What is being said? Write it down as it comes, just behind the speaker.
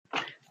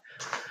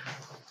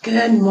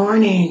Good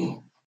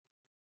morning.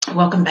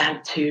 Welcome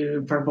back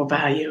to Verbal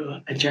Value,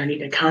 a journey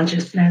to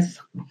consciousness.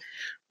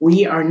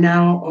 We are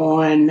now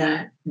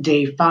on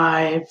day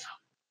 5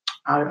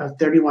 out of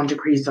 31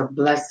 degrees of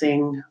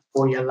blessing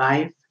for your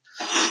life.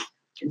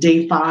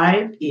 Day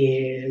 5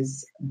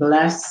 is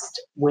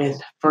blessed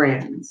with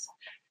friends.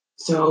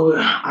 So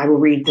I will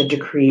read the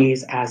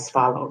decrees as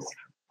follows.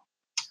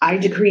 I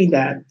decree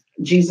that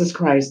Jesus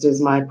Christ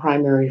is my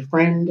primary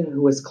friend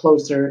who is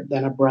closer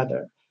than a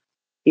brother.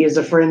 He is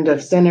a friend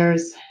of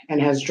sinners and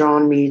has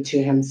drawn me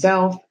to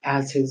himself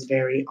as his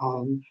very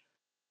own.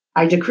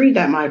 I decree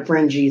that my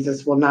friend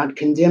Jesus will not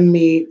condemn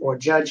me or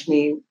judge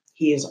me.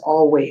 He is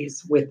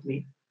always with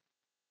me.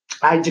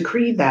 I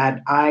decree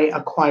that I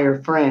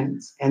acquire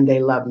friends and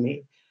they love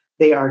me.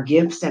 They are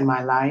gifts in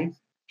my life.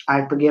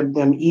 I forgive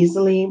them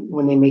easily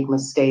when they make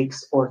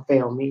mistakes or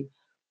fail me.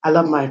 I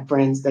love my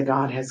friends that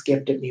God has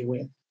gifted me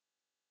with.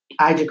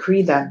 I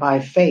decree that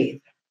by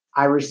faith,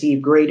 I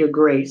receive greater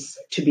grace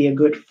to be a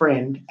good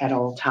friend at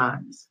all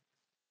times.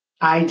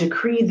 I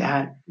decree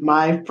that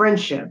my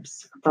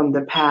friendships from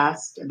the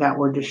past that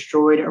were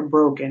destroyed or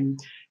broken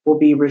will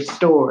be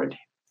restored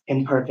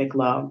in perfect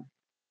love.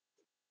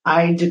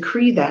 I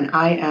decree that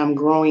I am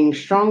growing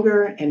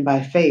stronger, and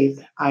by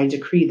faith, I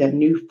decree that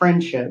new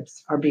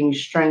friendships are being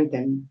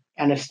strengthened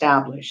and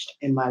established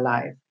in my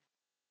life.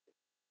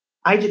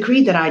 I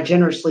decree that I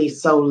generously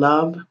sow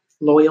love,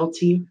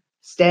 loyalty,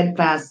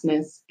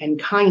 steadfastness, and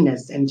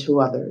kindness into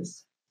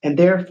others, and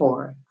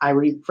therefore I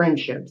reap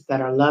friendships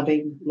that are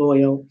loving,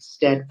 loyal,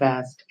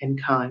 steadfast,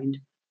 and kind.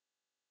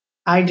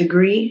 I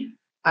decree,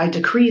 I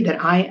decree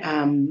that I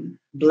am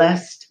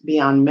blessed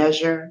beyond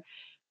measure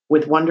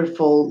with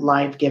wonderful,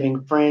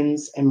 life-giving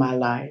friends in my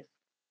life.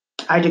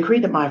 I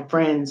decree that my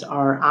friends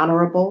are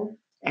honorable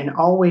and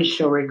always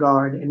show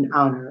regard and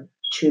honor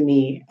to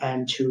me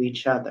and to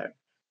each other.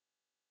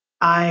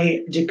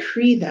 I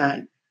decree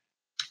that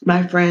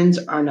my friends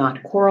are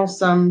not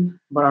quarrelsome,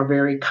 but are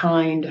very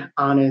kind,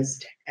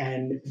 honest,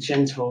 and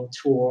gentle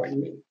toward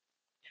me.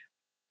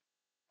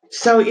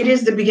 So it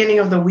is the beginning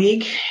of the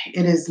week.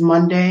 It is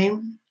Monday.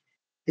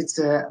 It's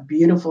a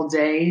beautiful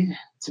day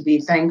to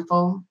be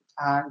thankful,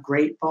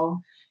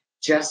 grateful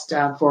just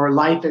for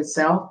life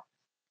itself.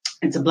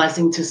 It's a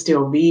blessing to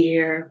still be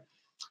here.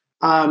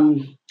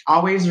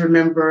 Always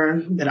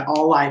remember that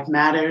all life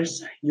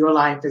matters. Your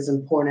life is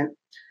important.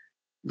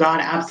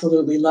 God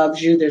absolutely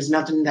loves you. There's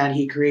nothing that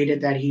He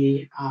created that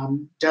He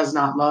does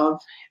not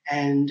love.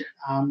 And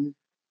you're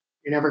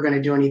never going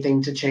to do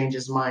anything to change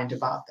His mind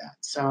about that.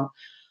 So,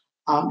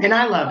 and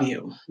I love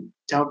you.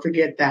 Don't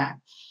forget that.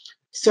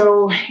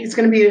 So it's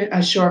going to be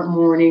a short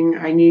morning.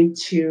 I need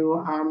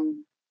to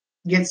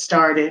get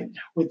started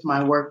with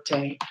my work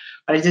day.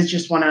 But I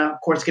just want to, of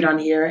course, get on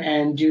here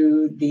and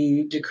do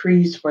the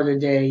decrees for the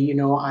day. You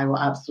know, I will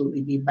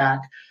absolutely be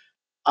back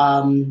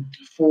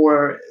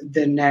for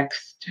the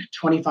next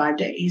 25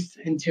 days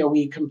until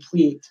we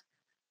complete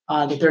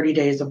the 30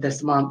 days of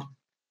this month.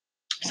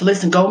 So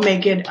listen, go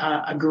make it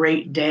a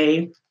great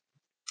day.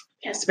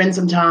 Spend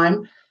some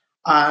time,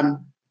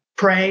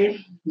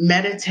 pray,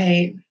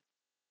 meditate,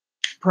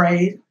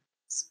 pray,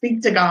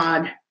 speak to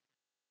God,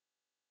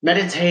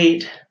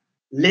 meditate,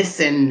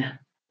 listen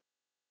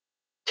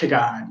to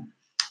God,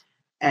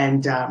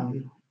 and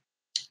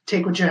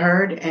take what you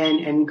heard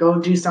and go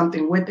do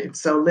something with it.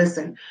 So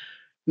listen,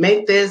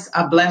 make this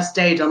a blessed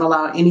day. Don't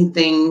allow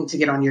anything to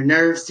get on your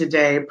nerves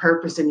today.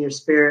 Purpose in your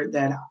spirit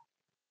that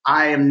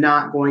I am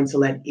not going to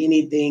let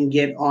anything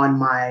get on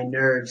my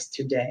nerves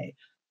today.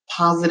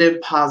 Positive,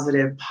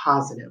 positive,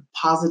 positive,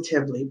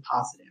 positively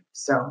positive.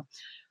 So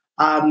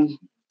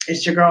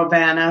it's your girl,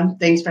 Vanna.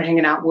 Thanks for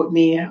hanging out with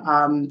me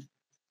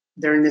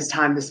during this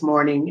time this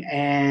morning.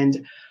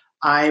 And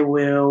I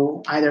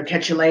will either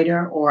catch you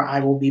later or I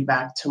will be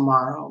back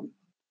tomorrow.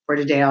 For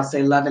today, I'll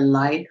say love and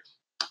light.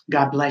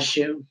 God bless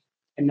you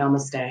and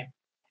namaste.